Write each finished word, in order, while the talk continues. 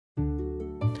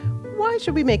Why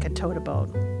should we make a toad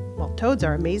abode? Well, toads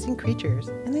are amazing creatures,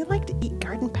 and they like to eat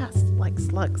garden pests like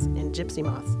slugs and gypsy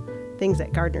moths, things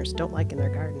that gardeners don't like in their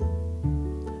garden.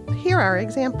 So here are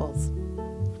examples.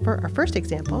 For our first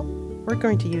example, we're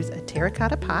going to use a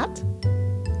terracotta pot.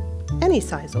 Any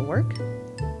size will work.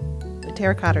 A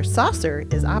terracotta saucer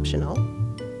is optional.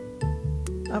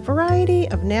 A variety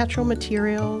of natural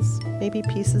materials, maybe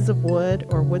pieces of wood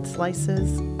or wood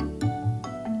slices.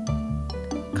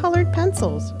 Colored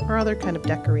pencils or other kind of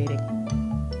decorating.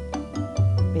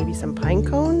 Maybe some pine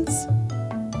cones,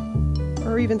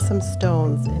 or even some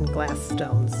stones and glass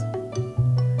stones.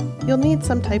 You'll need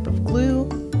some type of glue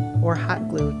or hot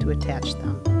glue to attach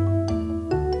them.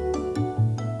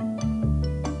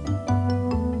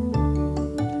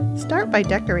 Start by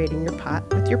decorating your pot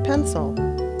with your pencil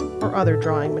or other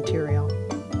drawing material.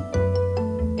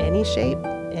 Any shape,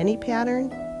 any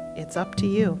pattern, it's up to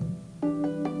you.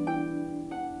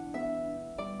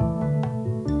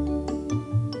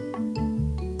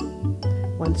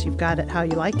 Once you've got it how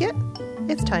you like it,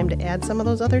 it's time to add some of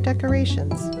those other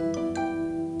decorations.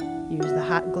 Use the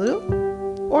hot glue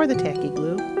or the tacky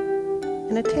glue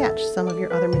and attach some of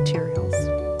your other materials.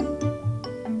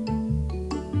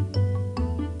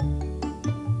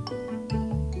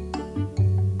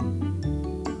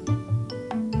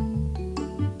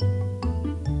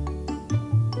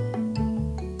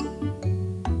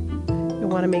 You'll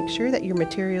want to make sure that your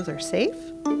materials are safe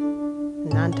and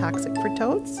non-toxic for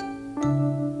toads.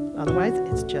 Otherwise,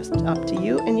 it's just up to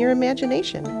you and your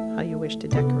imagination how you wish to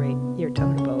decorate your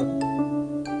toad abode.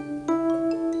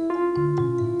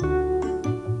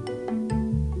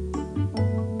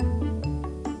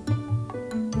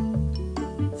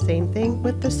 Same thing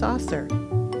with the saucer.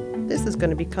 This is going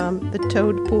to become the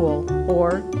toad pool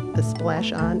or the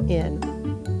splash on in.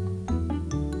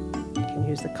 You can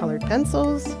use the colored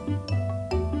pencils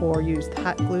or use the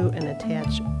hot glue and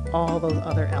attach all those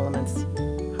other elements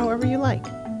however you like.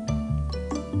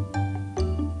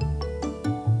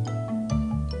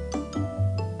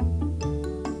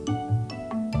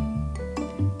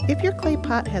 If your clay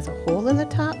pot has a hole in the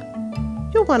top,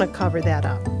 you'll want to cover that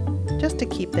up, just to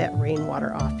keep that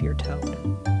rainwater off your toad.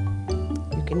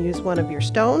 You can use one of your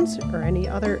stones or any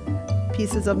other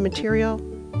pieces of material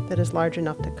that is large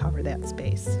enough to cover that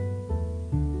space.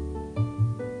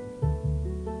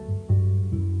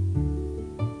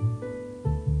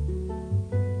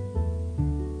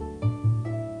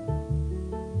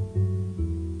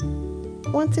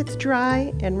 Once it's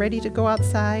dry and ready to go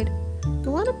outside, you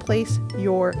want to place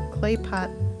your clay pot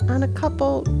on a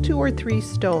couple, 2 or 3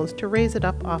 stones to raise it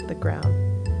up off the ground.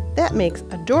 That makes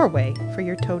a doorway for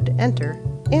your toad to enter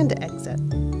and to exit.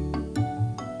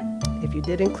 If you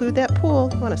did include that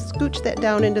pool, you want to scooch that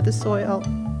down into the soil,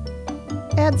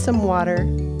 add some water.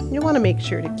 You want to make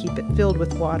sure to keep it filled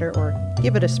with water or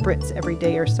give it a spritz every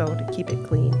day or so to keep it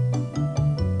clean.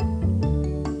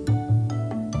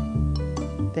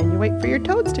 Then you wait for your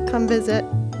toads to come visit.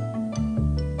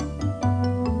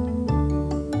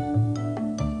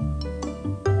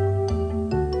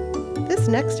 This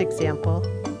next example,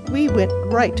 we went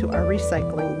right to our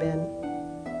recycling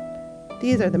bin.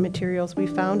 These are the materials we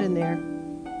found in there.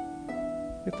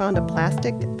 We found a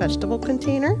plastic vegetable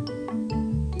container.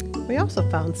 We also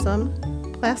found some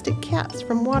plastic caps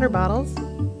from water bottles,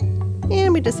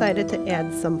 and we decided to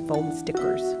add some foam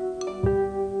stickers.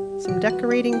 Some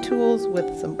decorating tools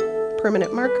with some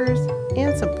permanent markers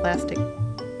and some plastic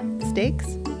stakes,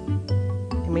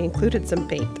 and we included some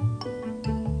paint.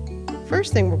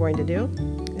 First thing we're going to do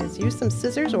is use some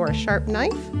scissors or a sharp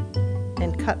knife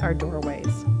and cut our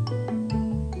doorways.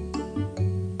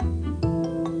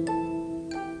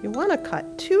 You want to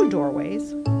cut 2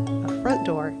 doorways, a front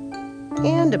door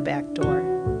and a back door,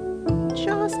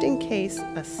 just in case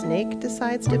a snake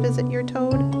decides to visit your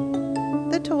toad.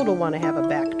 The toad will want to have a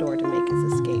back door to make his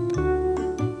escape.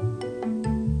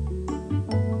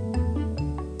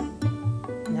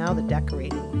 Now the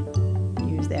decorating.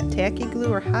 Use that tacky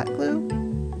glue or hot glue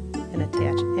and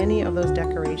attach any of those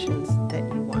decorations that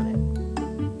you wanted.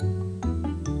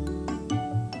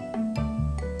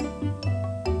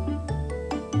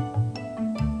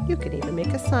 You could even make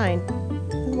a sign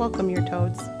and welcome your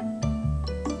toads.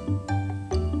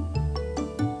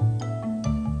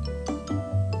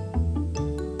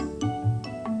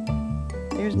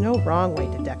 There's no wrong way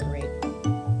to decorate.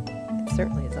 It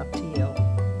certainly is up to you.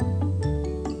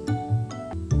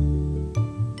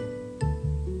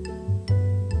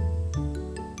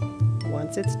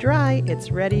 Once it's dry,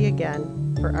 it's ready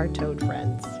again for our toad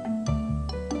friends.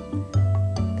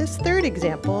 This third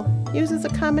example uses a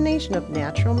combination of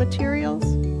natural materials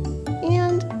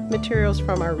and materials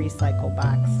from our recycle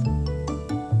box.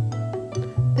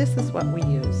 this is what we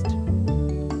used.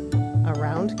 A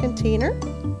round container,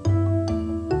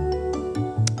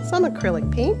 some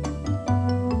acrylic paint,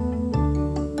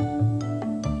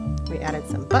 we added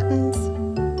some buttons,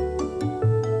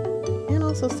 and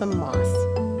also some moss.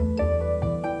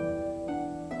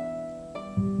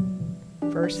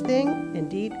 First thing,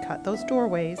 indeed, cut those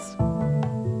doorways.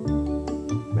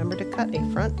 Remember to cut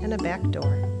a front and a back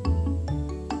door.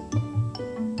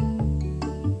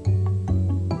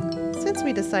 Since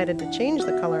we decided to change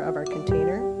the color of our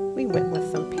container, we went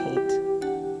with some paint.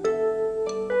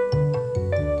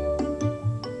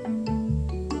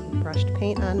 We brushed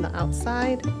paint on the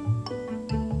outside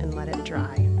and let it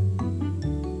dry.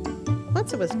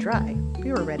 Once it was dry,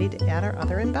 we were ready to add our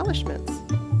other embellishments.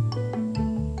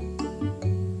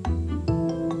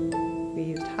 We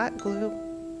used hot glue.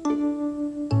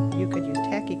 You could use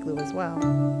tacky glue as well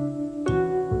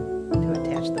to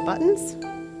attach the buttons.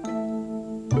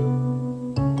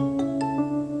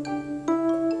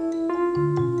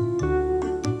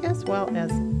 As well as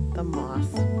the moss.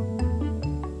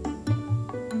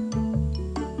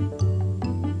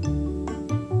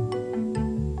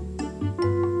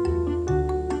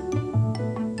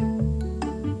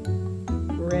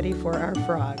 Ready for our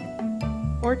frog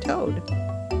or toad.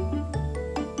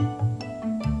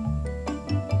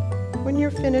 When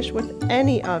you're finished with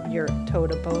any of your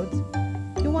toad abodes,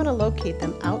 you want to locate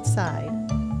them outside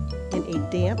in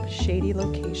a damp, shady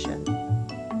location.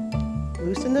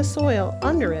 Loosen the soil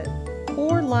under it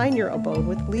or line your abode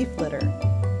with leaf litter.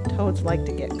 Toads like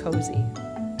to get cozy.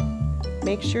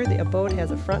 Make sure the abode has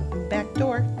a front and back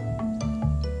door.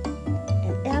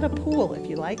 And add a pool if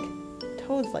you like.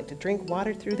 Toads like to drink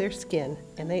water through their skin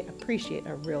and they appreciate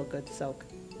a real good soak.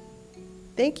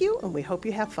 Thank you, and we hope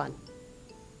you have fun.